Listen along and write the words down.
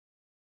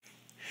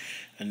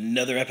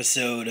Another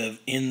episode of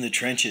In the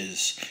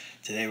Trenches.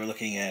 Today we're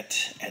looking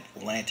at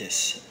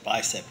Atlantis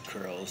bicep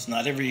curls.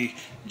 Not every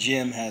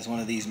gym has one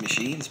of these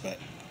machines, but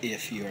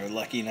if you're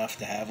lucky enough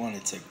to have one,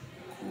 it's a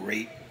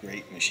great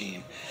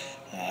machine.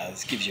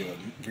 This gives you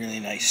a really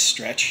nice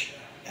stretch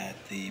at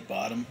the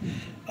bottom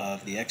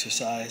of the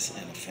exercise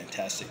and a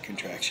fantastic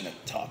contraction at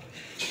the top.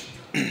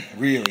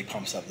 Really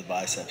pumps up the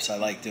biceps. I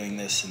like doing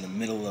this in the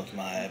middle of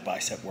my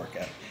bicep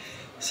workout.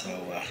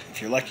 So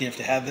if you're lucky enough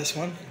to have this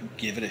one,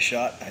 give it a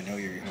shot. I know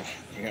you're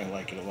gonna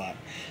like it a lot.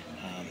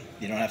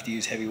 You don't have to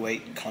use heavy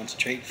weight.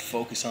 Concentrate,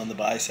 focus on the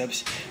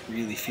biceps.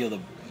 Really feel the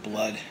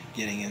blood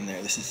getting in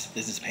there. This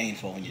is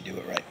painful when you do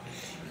it right.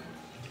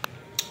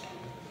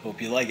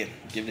 Hope you like it.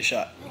 Give it a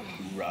shot.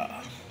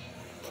 Hoorah.